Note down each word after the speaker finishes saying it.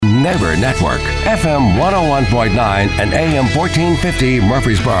Neighbor Network, FM 101.9 and AM 1450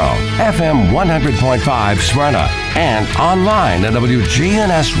 Murfreesboro, FM 100.5 Smyrna, and online at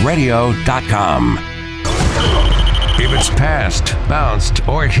WGNSradio.com. If it's passed, bounced,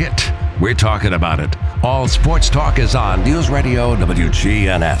 or hit, we're talking about it. All Sports Talk is on News Radio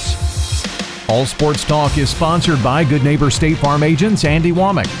WGNS. All Sports Talk is sponsored by Good Neighbor State Farm agents Andy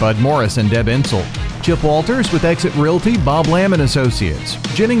Womack, Bud Morris, and Deb Insel. Chip Walters with Exit Realty, Bob Lamb and Associates.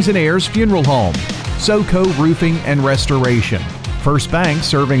 Jennings and Ayers Funeral Home. SoCo Roofing and Restoration. First Bank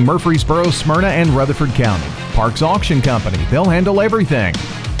serving Murfreesboro, Smyrna, and Rutherford County. Parks Auction Company. They'll handle everything.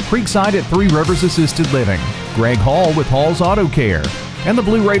 Creekside at Three Rivers Assisted Living. Greg Hall with Hall's Auto Care. And the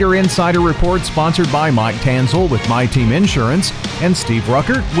Blue Raider Insider Report sponsored by Mike Tanzel with My Team Insurance and Steve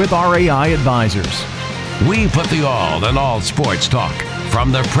Ruckert with RAI Advisors. We put the all in all sports talk.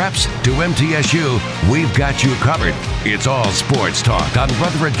 From the Preps to MTSU, we've got you covered. It's All Sports Talk on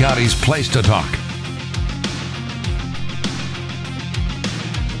Rutherford County's Place to Talk.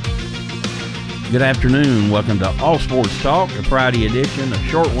 Good afternoon. Welcome to All Sports Talk, a Friday edition, a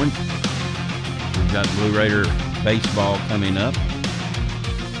short one. We've got Blue Raider baseball coming up.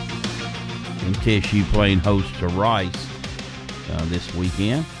 MTSU playing host to Rice this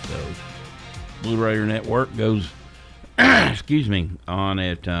weekend. So Blue Raider Network goes, on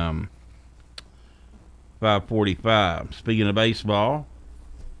at 5:45. Speaking of baseball,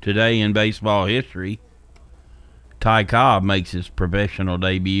 today in baseball history, Ty Cobb makes his professional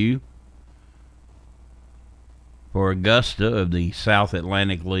debut for Augusta of the South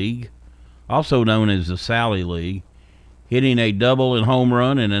Atlantic League, also known as the Sally League, hitting a double and home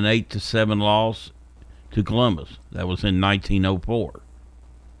run in an 8-7 loss to Columbus. That was in 1904.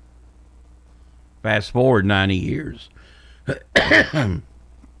 Fast forward 90 years.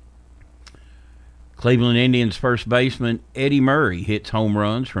 Cleveland Indians first baseman Eddie Murray hits home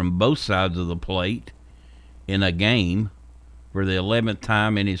runs from both sides of the plate in a game for the 11th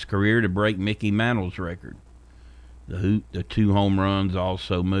time in his career to break Mickey Mantle's record. The two home runs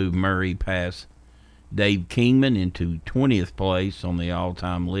also moved Murray past Dave Kingman into 20th place on the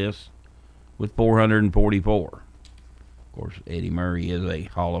all-time list with 444. Of course, Eddie Murray is a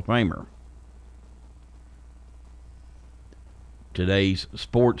Hall of Famer. Today's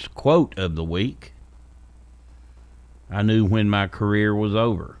sports quote of the week: I knew when my career was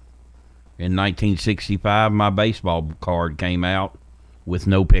over. In 1965, my baseball card came out with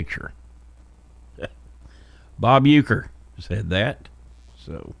no picture. Bob Uecker said that.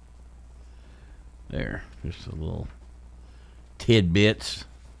 So, there, just a little tidbits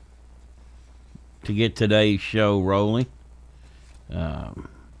to get today's show rolling.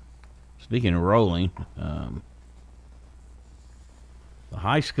 Speaking of rolling, the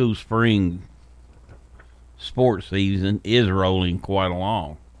high school spring sports season is rolling quite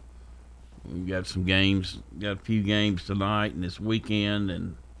along. We've got some games, got a few games tonight and this weekend,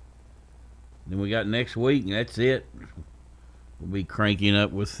 and then we got next week, and that's it. We'll be cranking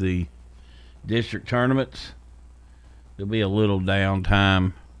up with the district tournaments. There'll be a little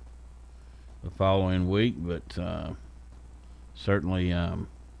downtime the following week, but certainly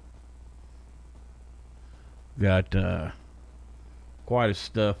got quite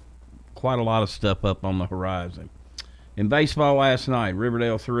a lot of stuff up on the horizon. In baseball last night,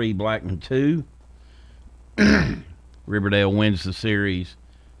 Riverdale 3, Blackman 2. Riverdale wins the series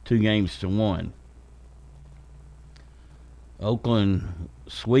 2-1. Oakland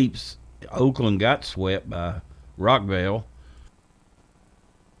got swept by Rockvale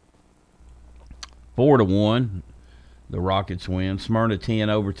 4-1. The Rockets win. Smyrna 10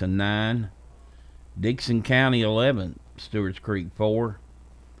 over to 9. Dixon County 11. Stewart's Creek 4.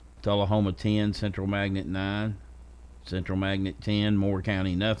 Tullahoma 10. Central Magnet 9. Central Magnet 10. Moore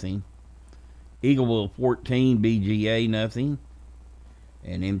County nothing. Eagleville 14. BGA nothing.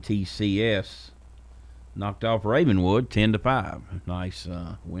 And MTCS knocked off Ravenwood 10-5. Nice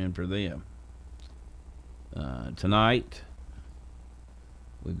win for them. Tonight,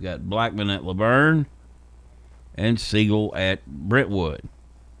 we've got Blackman at Laverne and Siegel at Brentwood.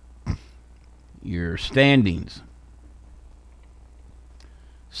 Your standings: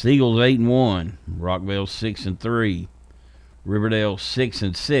 Siegel's 8-1, Rockville 6-3, Riverdale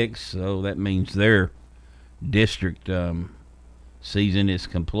 6-6. So that means their district season is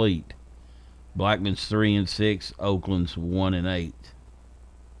complete. Blackman's 3-6, Oakland's 1-8.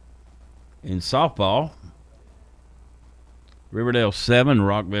 In softball, Riverdale 7,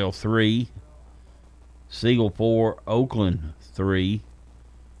 Rockville 3, Siegel 4, Oakland 3.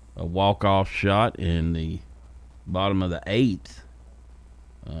 A walk-off shot in the bottom of the 8th.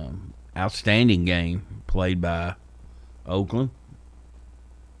 Outstanding game played by Oakland.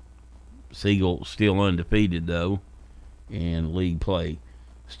 Siegel still undefeated, though, in league play.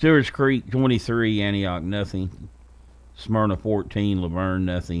 Stewart's Creek 23, Antioch nothing. Smyrna 14, Laverne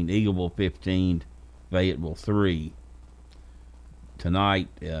nothing. Eagleville 15, Fayetteville 3. Tonight,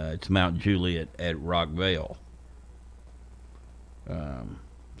 it's Mount Juliet at Rockvale.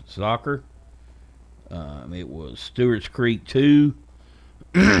 Soccer, it was Stewart's Creek 2,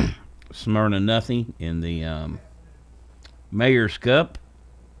 Smyrna nothing in the Mayor's Cup.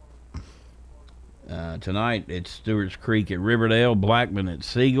 Tonight, it's Stewart's Creek at Riverdale, Blackman at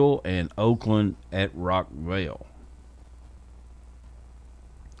Siegel, and Oakland at Rockvale.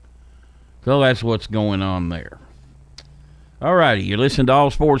 So that's what's going on there. All righty, you're listening to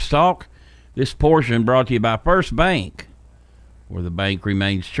All Sports Talk. This portion brought to you by First Bank, where the bank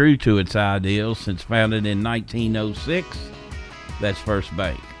remains true to its ideals since founded in 1906. That's First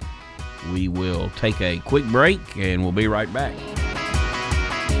Bank. We will take a quick break, and we'll be right back.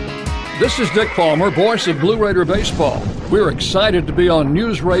 This is Dick Palmer, voice of Blue Raider Baseball. We're excited to be on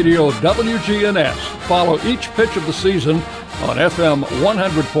News Radio WGNS. Follow each pitch of the season on FM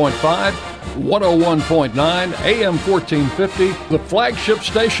 100.5, 101.9, AM 1450, the flagship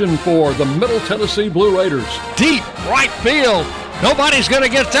station for the Middle Tennessee Blue Raiders. Deep right field. Nobody's going to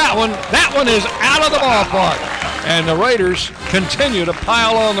get that one. That one is out of the ballpark. And the Raiders continue to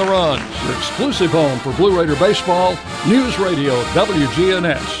pile on the runs. Your exclusive home for Blue Raider Baseball, News Radio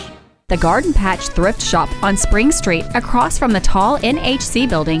WGNS. The Garden Patch Thrift Shop on Spring Street, across from the tall NHC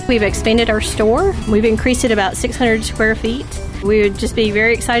building. We've expanded our store. We've increased it about 600 square feet. We would just be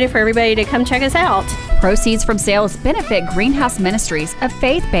very excited for everybody to come check us out. Proceeds from sales benefit Greenhouse Ministries, a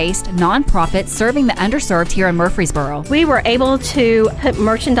faith-based nonprofit serving the underserved here in Murfreesboro. We were able to put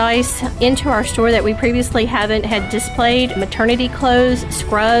merchandise into our store that we previously haven't had displayed: maternity clothes,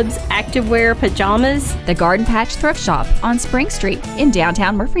 scrubs, activewear, pajamas. The Garden Patch Thrift Shop on Spring Street in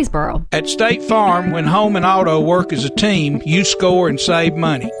downtown Murfreesboro. At State Farm, when home and auto work as a team, you score and save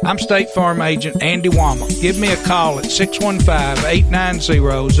money. I'm State Farm agent Andy Womack. Give me a call at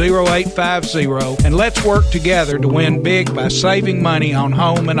 615-890-0850 and let's work together to win big by saving money on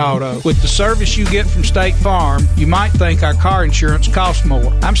home and auto. With the service you get from State Farm, you might think our car insurance costs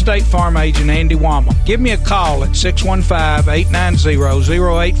more. I'm State Farm agent Andy Womack. Give me a call at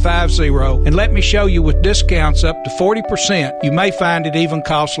 615-890-0850 and let me show you with discounts up to 40%. You may find it even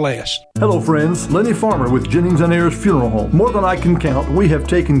costs less. Hello friends, Lenny Farmer with Jennings & Ayers Funeral Home. More than I can count, we have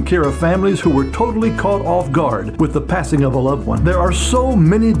taken care of families who were totally caught off guard with the passing of a loved one. There are so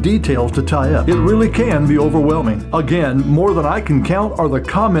many details to tie up. It really can be overwhelming. Again, more than I can count are the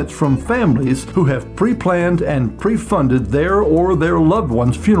comments from families who have pre-planned and pre-funded their or their loved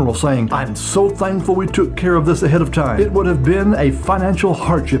one's funeral, saying, "I'm so thankful we took care of this ahead of time. It would have been a financial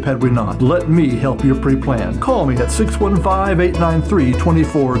hardship had we not. Let me help you pre-plan." Call me at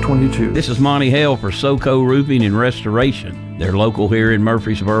 615-893-2422. This is Monty Hale for SoCo Roofing and Restoration. They're local here in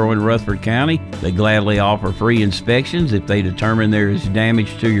Murfreesboro and Rutherford County. They gladly offer free inspections. If they determine there is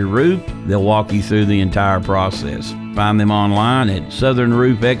damage to your roof, they'll walk you through the entire process. Find them online at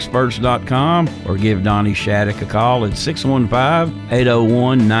southernroofexperts.com or give Donnie Shattuck a call at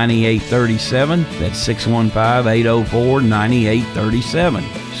 615-801-9837. That's 615-804-9837.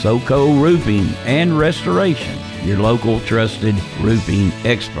 SoCo Roofing and Restoration, your local trusted roofing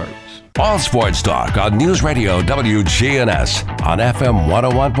experts. All Sports Talk on News Radio WGNS on FM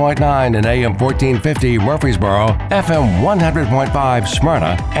 101.9 and AM 1450 Murfreesboro, FM 100.5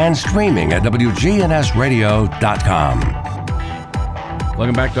 Smyrna, and streaming at WGNSradio.com.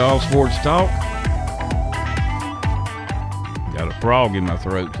 Welcome back to All Sports Talk. Got a frog in my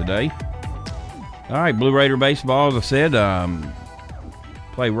throat today. All right, Blue Raider baseball, as I said,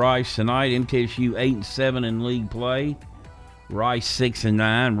 play Rice tonight. MTSU 8-7 in league play. Rice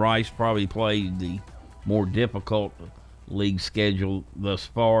 6-9. Rice probably played the more difficult league schedule thus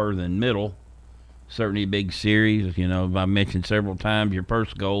far than Middle. Certainly a big series. You know, I mentioned several times your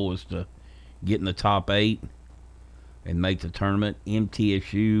first goal was to get in the top 8 and make the tournament.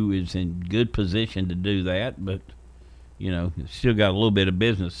 MTSU is in good position to do that, but, you know, still got a little bit of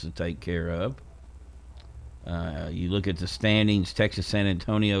business to take care of. You look at the standings, Texas San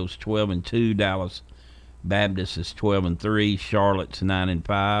Antonio's 12-2, Dallas Baptist is 12-3, Charlotte's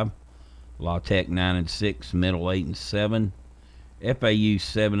 9-5, La Tech 9-6, Middle 8-7, FAU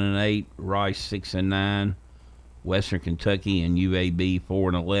 7-8, Rice 6-9, Western Kentucky and UAB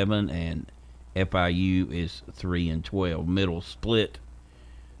 4-11, and FIU is 3-12. Middle split.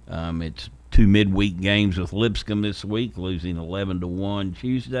 It's 2 midweek games with Lipscomb this week, losing 11-1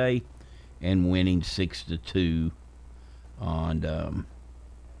 Tuesday and winning 6-2 on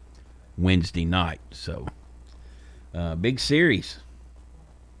Wednesday night. So, big series.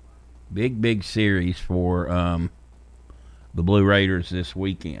 Big series for the Blue Raiders this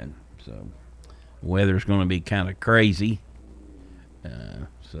weekend. So weather's going to be kind of crazy.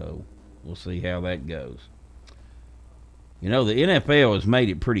 So we'll see how that goes. You know, the NFL has made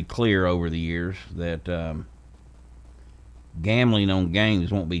it pretty clear over the years that gambling on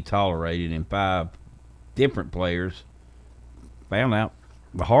games won't be tolerated, and 5 different players found out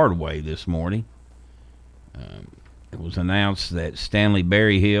the hard way this morning. It was announced that Stanley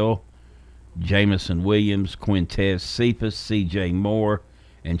Berryhill, Jamison Williams, Quintez Cephas, C.J. Moore,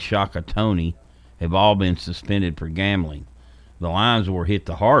 and Shaka Toney have all been suspended for gambling. The Lions were hit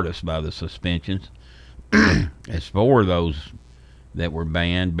the hardest by the suspensions. As 4 of those that were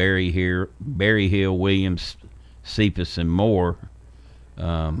banned, Berryhill, Williams, Cephas, and Moore,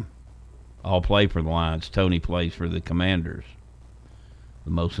 all play for the Lions. Toney plays for the Commanders.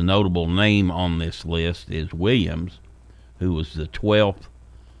 The most notable name on this list is Williams, who was the 12th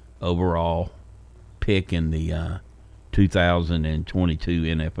overall pick in the 2022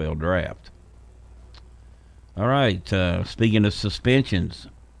 NFL Draft. All right, speaking of suspensions,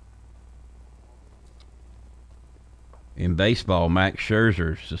 in baseball, Max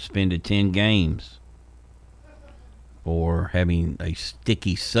Scherzer suspended 10 games for having a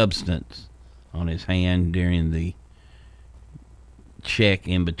sticky substance on his hand during the check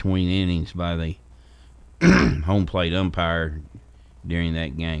in between innings by the home plate umpire during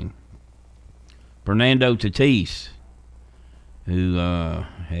that game. Fernando Tatis, who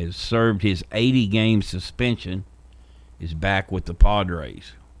has served his 80-game suspension, is back with the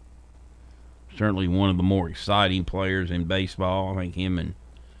Padres. Certainly one of the more exciting players in baseball. I think him and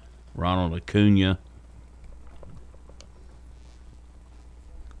Ronald Acuna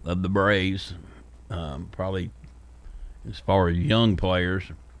of the Braves, probably as far as young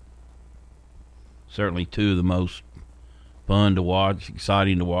players, certainly 2 of the most fun to watch,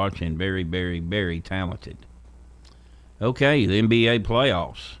 exciting to watch, and very, very, very talented. Okay, the NBA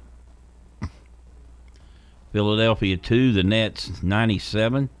playoffs. Philadelphia 2, the Nets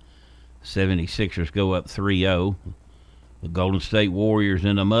 97. 76ers go up 3-0. The Golden State Warriors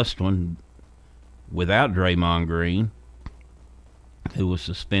in a must-win without Draymond Green, who was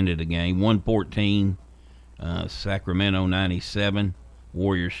suspended a game. 114. Sacramento 97.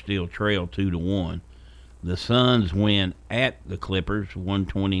 Warriors still trail 2-1. The Suns win at the Clippers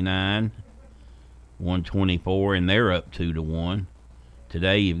 129-124, and they're up 2-1.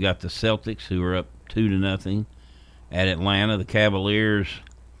 Today you've got the Celtics, who are up 2-0 at Atlanta. The Cavaliers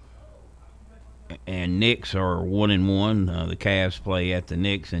and Knicks are 1-1. The Cavs play at the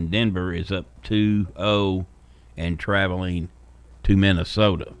Knicks, and Denver is up 2-0 and traveling to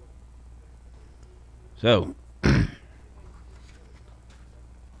Minnesota. So,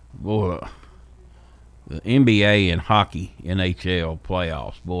 boy, the NBA and hockey, NHL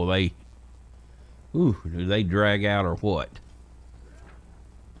playoffs, boy, do they drag out or what?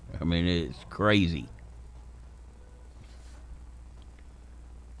 I mean, it's crazy.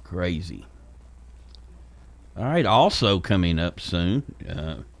 Crazy. All right, also coming up soon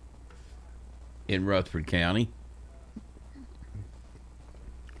in Rutherford County,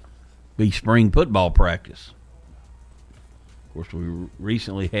 be spring football practice. Of course, we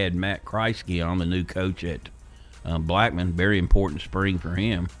recently had Matt Kreisky on, the new coach at Blackman. Very important spring for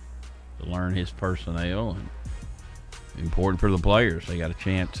him to learn his personnel, and important for the players. They got a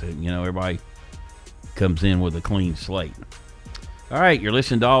chance to, everybody comes in with a clean slate. All right, you're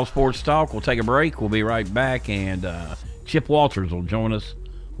listening to All Sports Talk. We'll take a break. We'll be right back, and Chip Walters will join us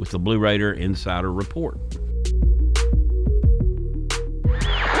with the Blue Raider Insider Report.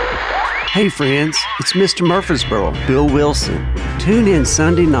 Hey friends, it's Mr. Murfreesboro, Bill Wilson. Tune in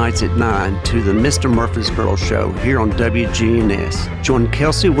Sunday nights at 9 to the Mr. Murfreesboro Show here on WGNS. Join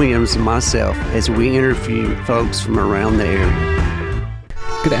Kelsey Williams and myself as we interview folks from around the area.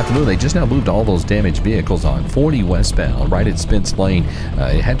 Good afternoon. They just now moved all those damaged vehicles on 40 westbound right at Spence Lane.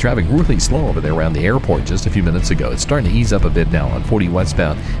 It had traffic really slow over there around the airport just a few minutes ago. It's starting to ease up a bit now on 40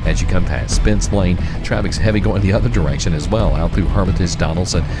 westbound as you come past Spence Lane. Traffic's heavy going the other direction as well, out through Hermitage,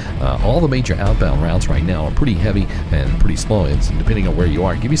 Donaldson. All the major outbound routes right now are pretty heavy and pretty slow. It's depending on where you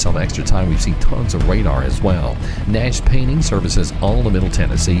are. Give yourself extra time. We've seen tons of radar as well. Nash Painting services all of Middle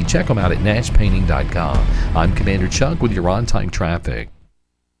Tennessee. Check them out at nashpainting.com. I'm Commander Chuck with your on-time traffic.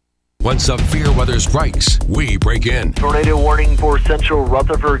 When severe weather strikes, we break in. Tornado warning for central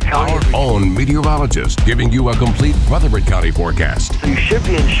Rutherford County. Our own meteorologist giving you a complete Rutherford County forecast. So you should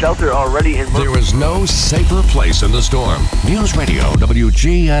be in shelter already in There is no safer place in the storm. News Radio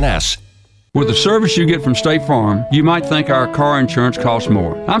WGNS. With the service you get from State Farm, you might think our car insurance costs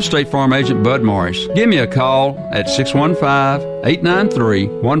more. I'm State Farm Agent Bud Morris. Give me a call at 615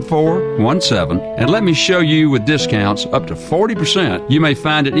 1-800-585-1417 and let me show you with discounts up to 40%. You may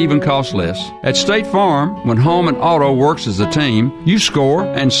find it even costs less. At State Farm, when home and auto works as a team, you score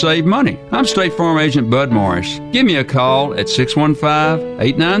and save money. I'm State Farm Agent Bud Morris. Give me a call at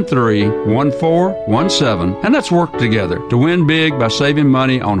 615-893-1417 and let's work together to win big by saving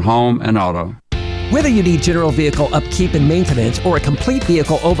money on home and auto. Whether you need general vehicle upkeep and maintenance or a complete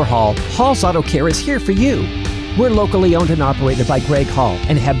vehicle overhaul, Hall's Auto Care is here for you. We're locally owned and operated by Greg Hall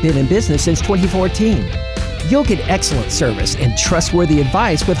and have been in business since 2014. You'll get excellent service and trustworthy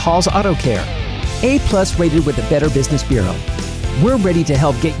advice with Hall's Auto Care. A+ rated with the Better Business Bureau. We're ready to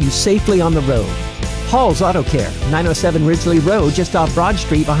help get you safely on the road. Hall's Auto Care, 907 Ridgely Road, just off Broad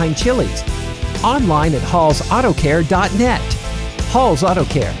Street behind Chili's. Online at hallsautocare.net. Hall's Auto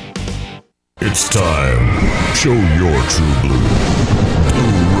Care. It's time. Show your true blue.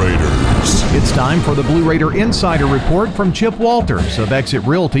 Blue Raiders. It's time for the Blue Raider Insider Report from Chip Walters of Exit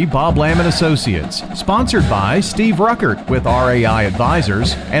Realty Bob Lamb & Associates. Sponsored by Steve Ruckert with RAI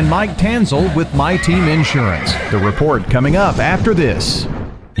Advisors and Mike Tanzel with My Team Insurance. The report coming up after this.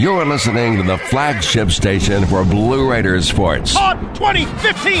 You're listening to the flagship station for Blue Raiders sports. Caught 20,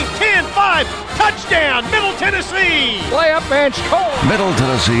 15, 10, 5, touchdown, Middle Tennessee. Play up and score. Middle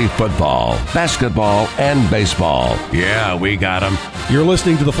Tennessee football, basketball, and baseball. Yeah, we got them. You're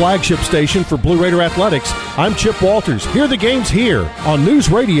listening to the flagship station for Blue Raider Athletics. I'm Chip Walters. Hear the games here on News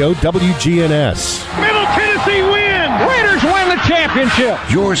Radio WGNS. Middle Tennessee win. Raiders win the championship.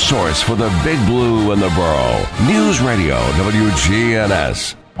 Your source for the Big Blue and the Borough. News Radio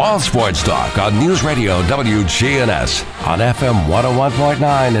WGNS. All sports talk on News Radio WGNS on FM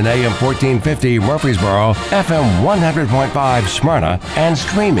 101.9 and AM 1450 Murfreesboro, FM 100.5 Smyrna, and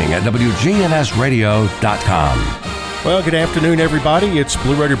streaming at WGNSradio.com. Well, good afternoon, everybody. It's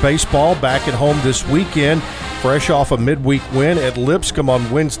Blue Raider Baseball back at home this weekend, fresh off a midweek win at Lipscomb on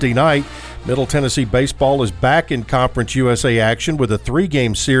Wednesday night. Middle Tennessee baseball is back in Conference USA action with a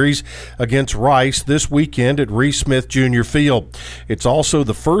 3-game series against Rice this weekend at Reese Smith Jr. Field. It's also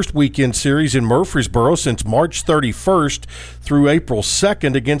the first weekend series in Murfreesboro since March 31st through April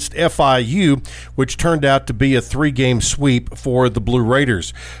 2nd against FIU, which turned out to be a 3-game sweep for the Blue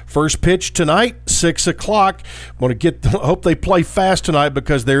Raiders. First pitch tonight, 6 o'clock. Hope they play fast tonight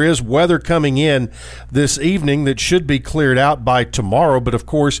because there is weather coming in this evening that should be cleared out by tomorrow. But, of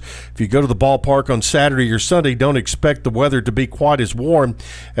course, if you go to the ballpark on Saturday or Sunday, don't expect the weather to be quite as warm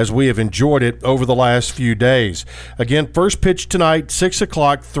as we have enjoyed it over the last few days. Again, first pitch tonight, 6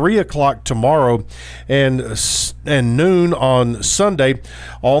 o'clock, 3 o'clock tomorrow, and noon on Sunday.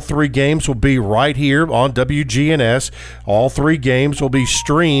 All 3 games will be right here on WGNS. All 3 games will be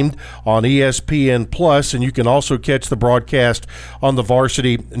streamed on ESPN Plus, and you can also catch the broadcast on the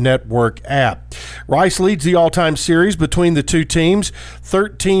Varsity Network app. Rice leads the all-time series between the two teams,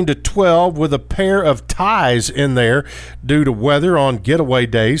 13-12, with a pair of ties in there due to weather on getaway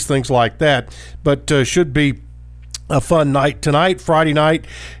days, things like that. But should be a fun night tonight. Friday night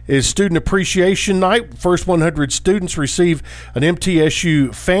is Student Appreciation Night. First 100 students receive an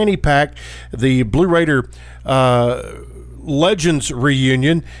MTSU fanny pack. The Blue Raider Legends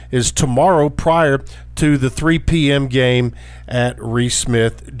reunion is tomorrow prior to the 3 p.m. game at Reese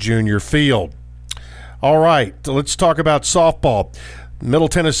Smith Jr. Field. All right, so let's talk about softball. Middle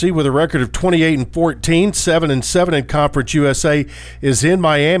Tennessee, with a record of 28-14, 7-7 in Conference USA, is in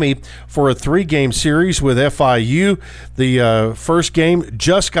Miami for a 3-game series with FIU. The first game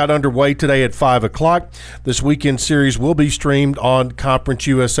just got underway today at 5 o'clock. This weekend series will be streamed on Conference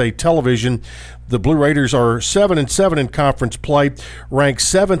USA television. The Blue Raiders are 7-7 in conference play, ranked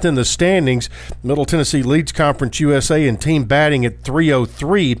 7th in the standings. Middle Tennessee leads Conference USA in team batting at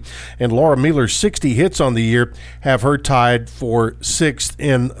 .303, and Laura Mueller's 60 hits on the year have her tied for 6th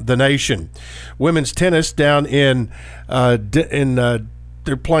in the nation. Women's tennis down they're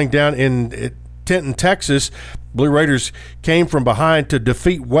playing down in Denton, Texas. Blue Raiders came from behind to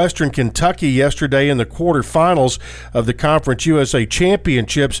defeat Western Kentucky yesterday in the quarterfinals of the Conference USA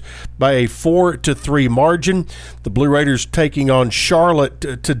Championships by a 4-3 margin. The Blue Raiders taking on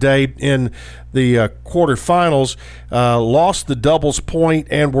Charlotte today in the quarterfinals, lost the doubles point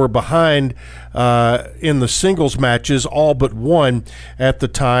and were behind in the singles matches, all but one at the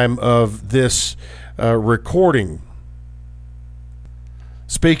time of this recording.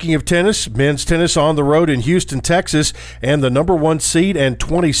 Speaking of tennis, men's tennis on the road in Houston, Texas, and the number 1 seed and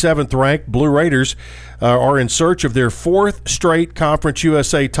 27th ranked Blue Raiders are in search of their 4th straight Conference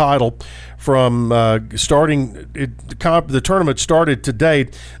USA title. From the tournament started today.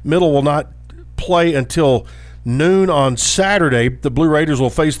 Middle will not play until noon on Saturday. The Blue Raiders will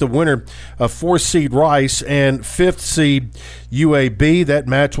face the winner of 4th seed Rice and 5th seed UAB. That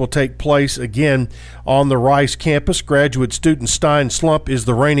match will take place again on the Rice campus. Graduate student Stein Slump is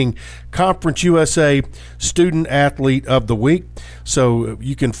the reigning Conference USA Student Athlete of the Week. So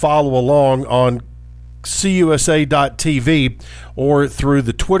you can follow along on CUSA.TV or through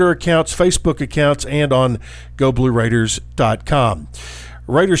the Twitter accounts, Facebook accounts, and on GoBlueRaiders.com.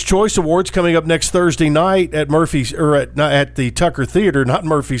 Raiders Choice Awards coming up next Thursday night at at the Tucker Theater, not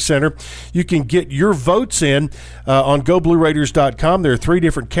Murphy Center. You can get your votes in on GoBlueRaiders.com. There are 3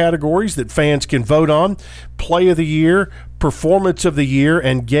 different categories that fans can vote on: Play of the Year, Performance of the Year,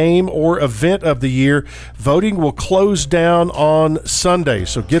 and Game or Event of the Year. Voting will close down on Sunday,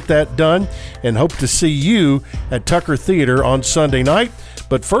 so get that done, and hope to see you at Tucker Theater on Sunday night.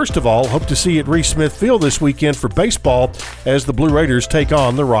 But first of all, hope to see you at Reese Smith Field this weekend for baseball as the Blue Raiders take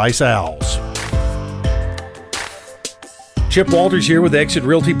on the Rice Owls. Chip Walters here with Exit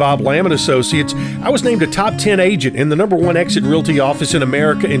Realty Bob Lamb & Associates. I was named a top 10 agent in the #1 Exit Realty office in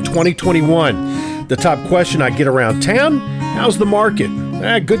America in 2021. The top question I get around town: how's the market?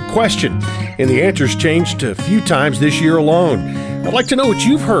 Good question. And the answer's changed a few times this year alone. I'd like to know what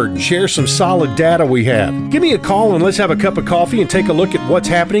you've heard and share some solid data we have. Give me a call and let's have a cup of coffee and take a look at what's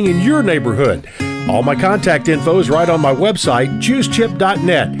happening in your neighborhood. All my contact info is right on my website,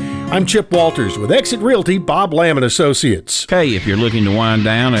 choosechip.net. I'm Chip Walters with Exit Realty Bob Lamb & Associates. Okay, if you're looking to wind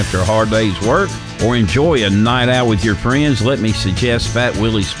down after a hard day's work or enjoy a night out with your friends, let me suggest Fat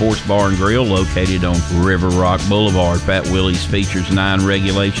Willie's Sports Bar and Grill, located on River Rock Boulevard. Fat Willie's features 9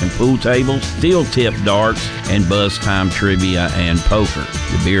 regulation pool tables, steel tip darts, and buzz time trivia and poker.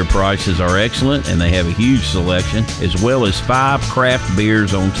 The beer prices are excellent, and they have a huge selection, as well as 5 craft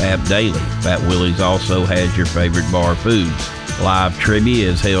beers on tap daily. Fat Willie's also has your favorite bar foods. Live trivia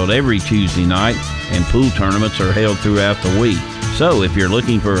is held every Tuesday night, and pool tournaments are held throughout the week. So if you're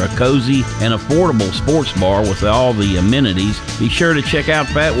looking for a cozy and affordable sports bar with all the amenities, be sure to check out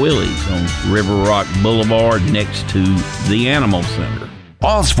Fat Willie's on River Rock Boulevard next to the Animal Center.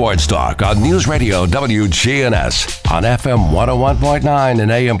 All sports talk on News Radio WGNS on FM 101.9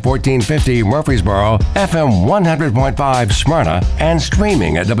 and AM 1450 Murfreesboro, FM 100.5 Smyrna, and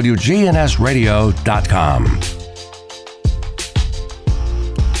streaming at WGNSradio.com.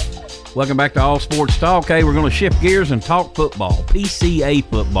 Welcome back to All Sports Talk. Hey, we're going to shift gears and talk football, PCA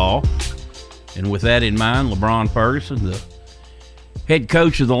football. And with that in mind, LeBron Ferguson, the head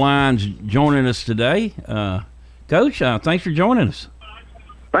coach of the Lions, joining us today. Coach, thanks for joining us.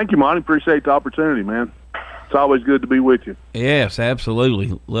 Thank you, Monty. Appreciate the opportunity, man. It's always good to be with you. Yes,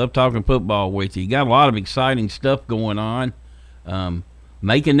 absolutely. Love talking football with you. You got a lot of exciting stuff going on.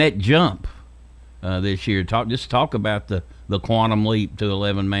 Making that jump this year. Talk about the quantum leap to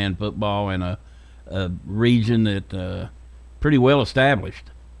 11-man football in a region that pretty well established.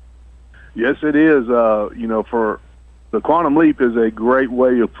 Yes, it is. For the quantum leap is a great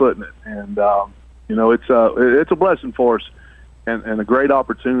way of putting it, and it's a blessing for us and a great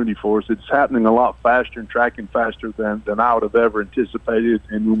opportunity for us. It's happening a lot faster and tracking faster than I would have ever anticipated.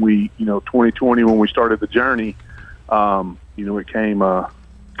 And when we, 2020, when we started the journey, it came a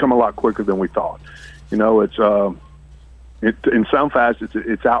lot quicker than we thought. In some facets,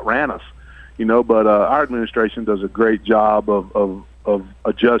 it's outran us, but our administration does a great job of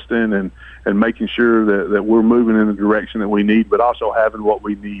adjusting and making sure that we're moving in the direction that we need, but also having what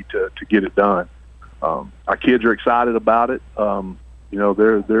we need to get it done. Our kids are excited about it.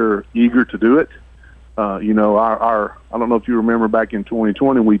 They're eager to do it. I don't know if you remember back in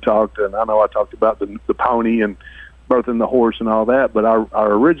 2020 we talked, and I know I talked about the pony and birthing the horse and all that, but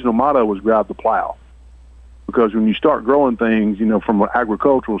our original motto was grab the plow. Because when you start growing things, from an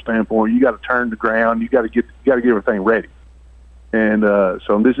agricultural standpoint, you got to turn the ground, you got to get everything ready. And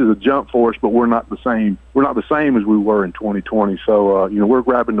so this is a jump for us, but we're not the same. We're not the same as we were in 2020. So we're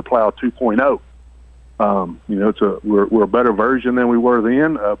grabbing the plow 2.0. We're a better version than we were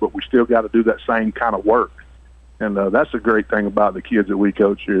then, but we still got to do that same kind of work. And that's the great thing about the kids that we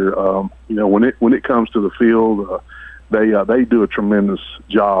coach here. When it comes to the field, they do a tremendous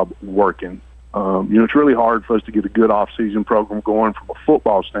job working. It's really hard for us to get a good off-season program going from a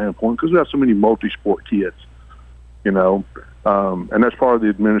football standpoint because we have so many multi-sport kids, and that's part of the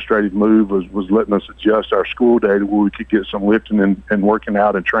administrative move was letting us adjust our school day to where we could get some lifting and working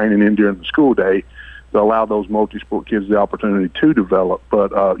out and training in during the school day to allow those multi-sport kids the opportunity to develop.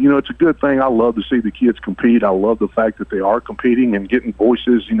 But, it's a good thing. I love to see the kids compete. I love the fact that they are competing and getting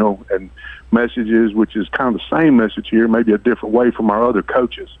voices, and messages, which is kind of the same message here, maybe a different way from our other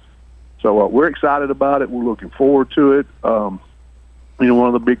coaches. So we're excited about it. We're looking forward to it. one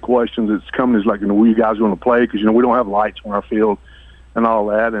of the big questions that's coming is like, were you guys going to play? Because, we don't have lights on our field and all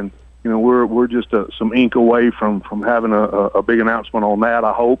that. And, we're just some ink away from having a big announcement on that,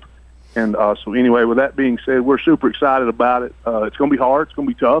 I hope. And so anyway, with that being said, we're super excited about it. It's going to be hard. It's going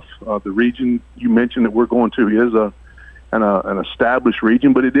to be tough. The region you mentioned that we're going to is an established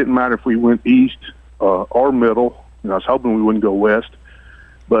region, but it didn't matter if we went east or middle. I was hoping we wouldn't go west.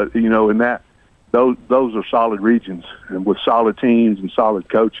 But, in that, those are solid regions and with solid teams and solid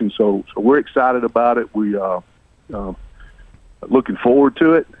coaching. So we're excited about it. We looking forward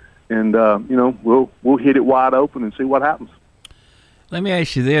to it. And, we'll hit it wide open and see what happens. Let me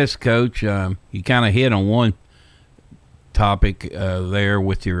ask you this, Coach. You kind of hit on one topic there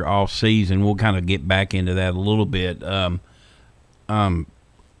with your off season. We'll kind of get back into that a little bit.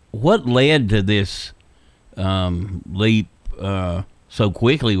 What led to this leap so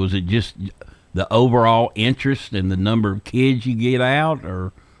quickly? Was it just the overall interest and the number of kids you get out,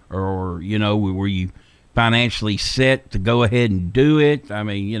 or were you financially set to go ahead and do it? I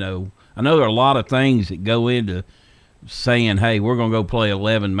mean, I know there are a lot of things that go into saying, hey, we're going to go play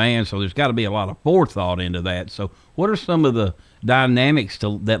 11 man, so there's got to be a lot of forethought into that. So what are some of the dynamics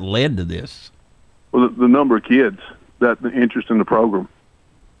that led to this? Well, the number of kids, the interest in the program.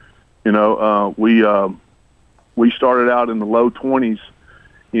 We started out in the low 20s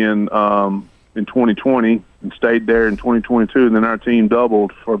in 2020 and stayed there in 2022, and then our team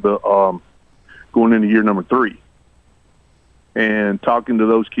doubled for the going into year number 3. And talking to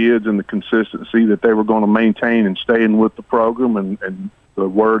those kids and the consistency that they were going to maintain and staying with the program, and the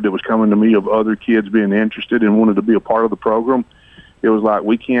word that was coming to me of other kids being interested and wanted to be a part of the program, it was like,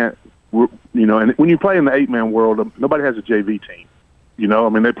 we can't, and when you play in the 8-man world, nobody has a JV team.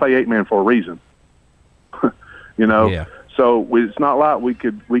 They play 8-man for a reason. Yeah. So it's not like we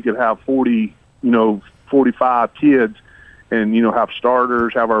could have 40, 45 kids and, have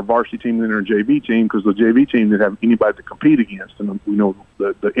starters, have our varsity team and our JV team, because the JV team didn't have anybody to compete against. And,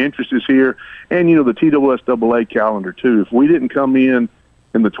 the interest is here. And, the TSSAA calendar, too. If we didn't come in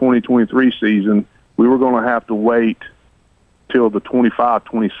the 2023 season, we were going to have to wait till the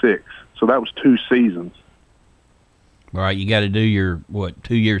 25-26. So that was 2 seasons. All right, you got to do your,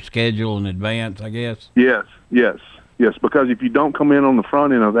 2-year schedule in advance, I guess? Yes, because if you don't come in on the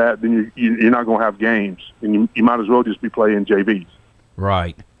front end of that, then you're not going to have games, and you might as well just be playing JVs.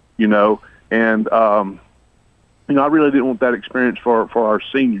 Right. And, I really didn't want that experience for our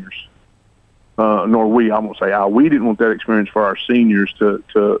seniors, nor we, I won't say we didn't want that experience for our seniors to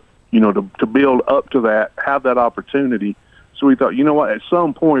build up to that, have that opportunity. So we thought, at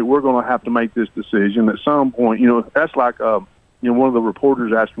some point we're going to have to make this decision. At some point, that's like, one of the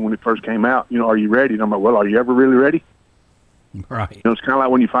reporters asked me when it first came out, are you ready? And I'm like, well, are you ever really ready? Right. It's kind of like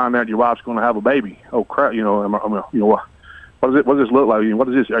when you find out your wife's going to have a baby. Oh crap! What does this look like? What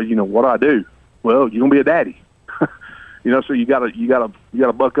is this? What do I do? Well, you're gonna be a daddy. So you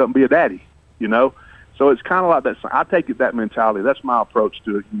gotta buck up and be a daddy. So it's kind of like that. I take it that mentality. That's my approach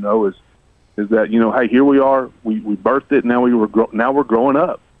to it. Is that hey, here we are. We birthed it. Now we're growing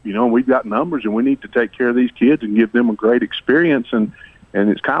up. We've got numbers, and we need to take care of these kids and give them a great experience. And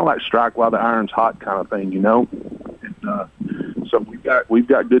it's kind of like strike while the iron's hot kind of thing, And, so we've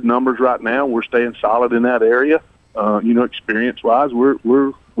got good numbers right now. We're staying solid in that area. Experience-wise,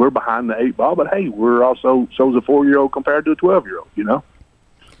 we're behind the 8 ball, but hey, we're also so's a 4-year-old compared to a 12-year-old.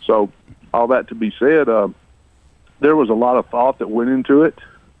 So all that to be said, there was a lot of thought that went into it,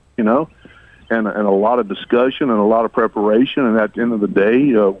 and a lot of discussion and a lot of preparation. And at the end of the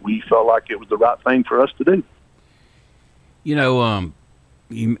day, we felt like it was the right thing for us to do.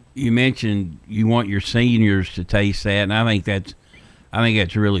 You mentioned you want your seniors to taste that, and I think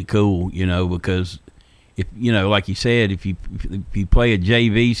that's really cool. Because if like you said, if you play a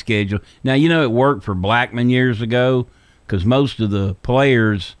JV schedule now, it worked for Blackman years ago, because most of the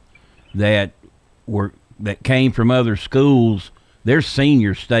players that came from other schools, their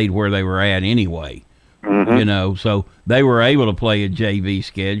seniors stayed where they were at anyway. Mm-hmm. So they were able to play a JV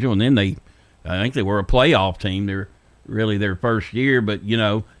schedule, and then I think they were a playoff team. They're really their first year, but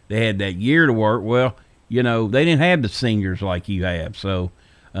they had that year to work. Well, they didn't have the seniors like you have, so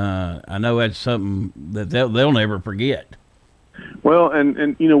I know that's something that they'll never forget. Well,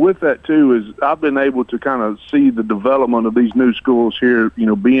 and with that too is I've been able to kind of see the development of these new schools here.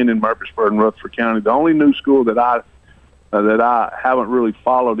 Being in Murfreesboro and Rutherford County, the only new school that I haven't really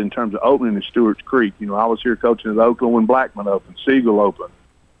followed in terms of opening is Stewart's Creek. I was here coaching at Oakland when Blackman opened, Siegel opened,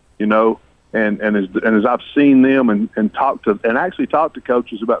 and as I've seen them and actually talked to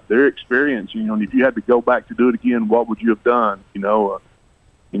coaches about their experience, and if you had to go back to do it again, what would you have done?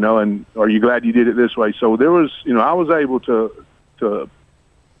 And are you glad you did it this way? So there was, I was able to to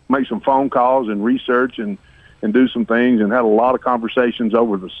make some phone calls and research and do some things, and had a lot of conversations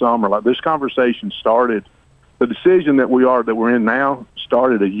over the summer. Like, this conversation started, the decision that we're in now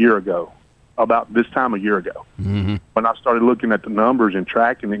started a year ago, about this time a year ago. Mm-hmm. When I started looking at the numbers and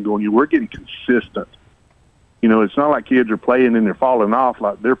tracking and going, we're getting consistent. You know, it's not like kids are playing and they're falling off.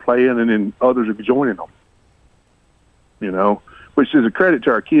 Like, they're playing and then others are joining them. You know, which is a credit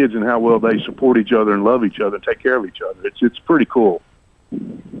to our kids and how well they support each other and love each other and take care of each other. It's pretty cool.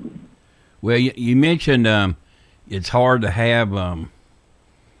 Well, you mentioned it's hard to have a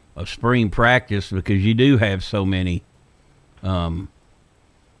spring practice because you do have so many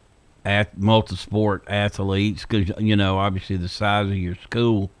multi-sport athletes because, you know, obviously the size of your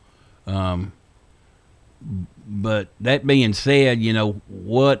school. But that being said, you know,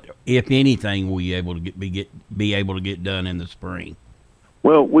 what, if anything, will you able to be able to get done in the spring?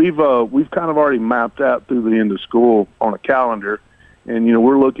 Well, we've kind of already mapped out through the end of school on a calendar, and, you know,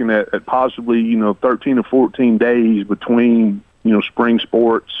 we're looking at possibly, you know, 13 or 14 days between, you know, spring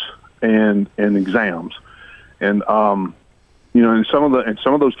sports and exams. And, you know, and some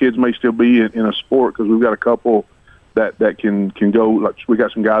of those kids may still be in a sport because we've got a couple that can go. Like, we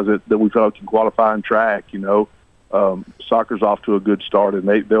got some guys that we felt can qualify in track. You know, soccer's off to a good start, and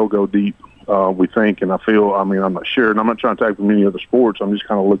they'll go deep. We think, and I feel. I mean, I'm not sure, and I'm not trying to take from any other sports. I'm just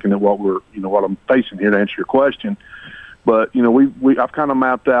kind of looking at what I'm facing here to answer your question. But, you know, I've kind of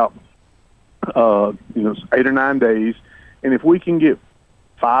mapped out, you know, 8 or 9 days, and if we can get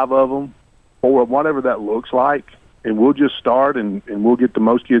 5 of them, or whatever that looks like, and we'll just start and we'll get the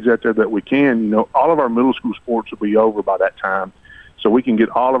most kids out there that we can. You know, all of our middle school sports will be over by that time, so we can get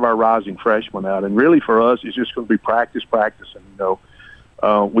all of our rising freshmen out. And really for us, it's just going to be practice. And, you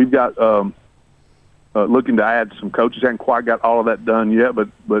know, we've got looking to add some coaches. Haven't quite got all of that done yet, but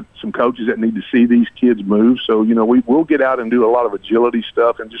some coaches that need to see these kids move. So, you know, we'll get out and do a lot of agility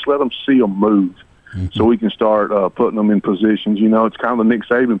stuff and just let them see them move. Mm-hmm. So we can start putting them in positions. You know, it's kind of the Nick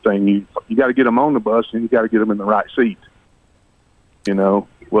Saban thing. You got to get them on the bus, and you got to get them in the right seat. You know,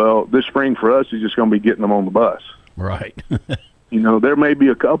 well, this spring for us is just going to be getting them on the bus. Right. You know, there may be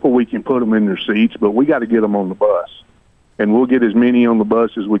a couple we can put them in their seats, but we got to get them on the bus, and we'll get as many on the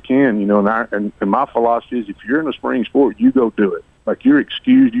bus as we can. You know, and my philosophy is, if you're in a spring sport, you go do it. Like, you're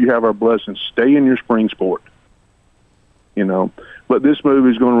excused. You have our blessing. Stay in your spring sport. You know, but this move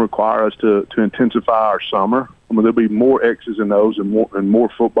is going to require us to intensify our summer. I mean, there'll be more X's and O's and more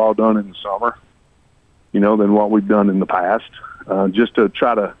football done in the summer, you know, than what we've done in the past. Just to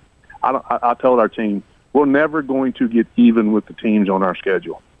try to, I told our team, we're never going to get even with the teams on our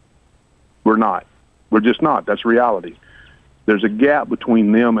schedule. We're not. We're just not. That's reality. There's a gap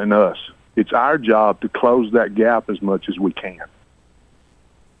between them and us. It's our job to close that gap as much as we can.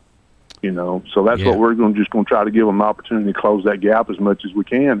 You know, so that's what we're just going to try to give them the opportunity to close that gap as much as we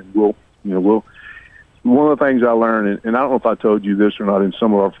can. And we'll. One of the things I learned, and I don't know if I told you this or not in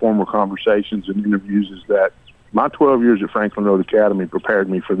some of our former conversations and interviews, is that my 12 years at Franklin Road Academy prepared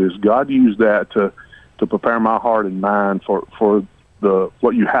me for this. God used that to prepare my heart and mind for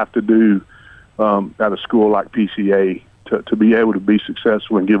what you have to do at a school like PCA to be able to be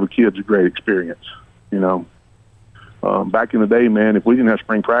successful and give the kids a great experience. You know. Back in the day, man, if we didn't have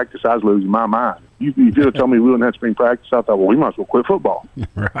spring practice, I was losing my mind. If you'd have told me we wouldn't have spring practice, I thought, well, we might as well quit football.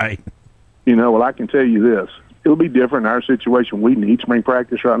 Right. You know, well, I can tell you this. It'll be different in our situation. We need spring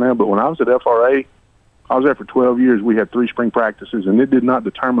practice right now, but when I was at FRA, I was there for 12 years. We had 3 spring practices, and it did not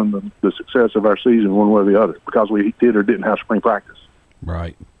determine the success of our season one way or the other because we did or didn't have spring practice.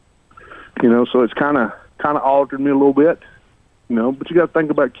 Right. You know, so it's kind of altered me a little bit, you know, but you got to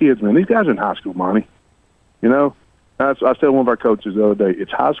think about kids, man. These guys are in high school, Monty. You know? I was telling one of our coaches the other day,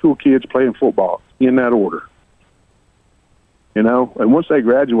 it's high school kids playing football in that order. You know, and once they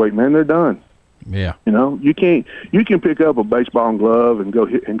graduate, man, they're done. Yeah. You know, you can pick up a baseball and glove and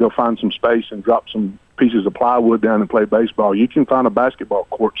go find some space and drop some pieces of plywood down and play baseball. You can find a basketball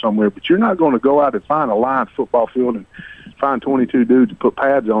court somewhere, but you're not going to go out and find a lined football field and find 22 dudes to put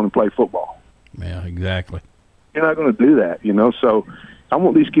pads on and play football. Yeah, exactly. You're not going to do that, you know, so I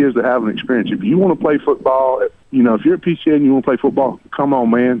want these kids to have an experience. If you want to play football, you know, if you're at PCA and you want to play football, come on,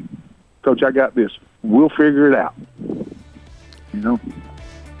 man. Coach, I got this. We'll figure it out. You know?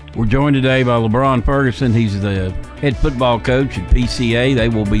 We're joined today by LeBron Ferguson. He's the head football coach at PCA. They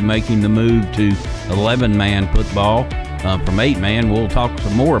will be making the move to 11-man football from 8-man. We'll talk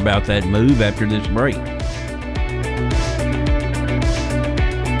some more about that move after this break.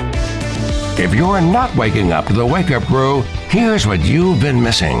 If you're not waking up to the Wake Up Crew, Here's what you've been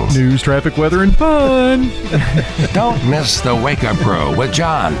missing. News, traffic, weather, and fun. Don't miss the Wake Up Crew with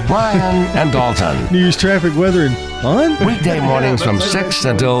John, Ryan, and Dalton. News, traffic, weather, and fun? Weekday mornings from 6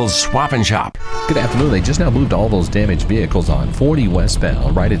 until Swap and Shop. Good afternoon. They just now moved all those damaged vehicles on 40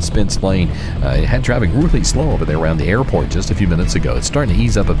 westbound right at Spence Lane. It had traffic really slow over there around the airport just a few minutes ago. It's starting to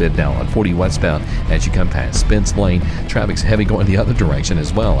ease up a bit now on 40 westbound as you come past Spence Lane. Traffic's heavy going the other direction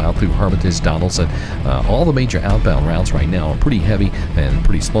as well, out through Hermitage, Donaldson. All the major outbound routes right now are pretty heavy and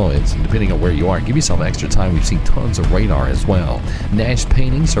pretty slow. It's depending on where you are. Give yourself extra time. We've seen tons of radar as well. Nash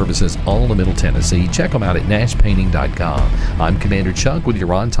Painting services all of Middle Tennessee. Check them out at nashpainting.com. I'm Commander Chuck with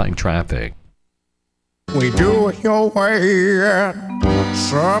your on-time traffic. We do it your way at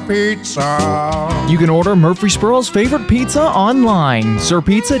Sir Pizza. You can order Murfreesboro's favorite pizza online.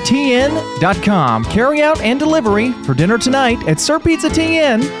 SirPizzaTN.com. Carry out and delivery for dinner tonight at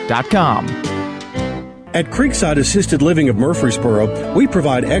SirPizzaTN.com. At Creekside Assisted Living of Murfreesboro, we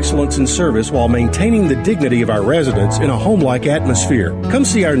provide excellence in service while maintaining the dignity of our residents in a home-like atmosphere. Come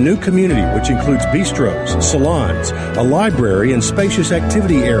see our new community, which includes bistros, salons, a library, and spacious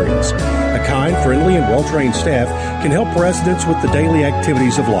activity areas. A kind, friendly, and well-trained staff can help residents with the daily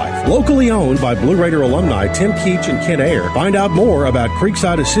activities of life. Locally owned by Blue Raider alumni Tim Keach and Kent Ayer. Find out more about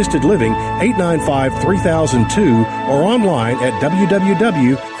Creekside Assisted Living, 895-3002, or online at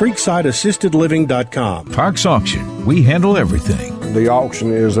www.creeksideassistedliving.com. Parks Auction. We handle everything. The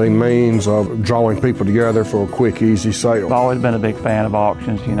auction is a means of drawing people together for a quick, easy sale. I've always been a big fan of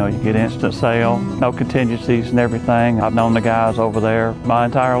auctions. You know, you get instant sale, no contingencies and everything. I've known the guys over there my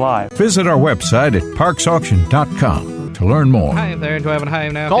entire life. Visit our website at parksauction.com to learn more. Hi there, do I have a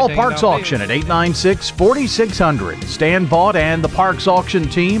home now? Call Parks Auction at 896-4600. Stan Vaught and the Parks Auction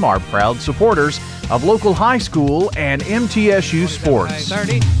team are proud supporters of local high school and MTSU sports.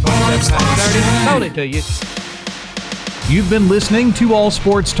 30, sold it to you. You've been listening to All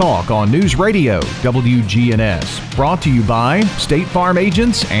Sports Talk on News Radio WGNS. Brought to you by State Farm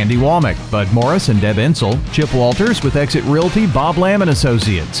agents Andy Womack, Bud Morris and Deb Insel, Chip Walters with Exit Realty, Bob Lamb and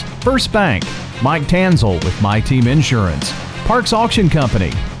Associates, First Bank, Mike Tanzel with My Team Insurance, Parks Auction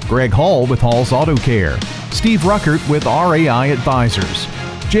Company, Greg Hall with Hall's Auto Care, Steve Ruckert with RAI Advisors,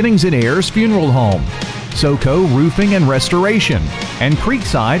 Jennings & Ayers Funeral Home, SoCo Roofing and Restoration, and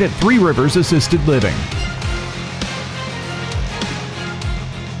Creekside at Three Rivers Assisted Living.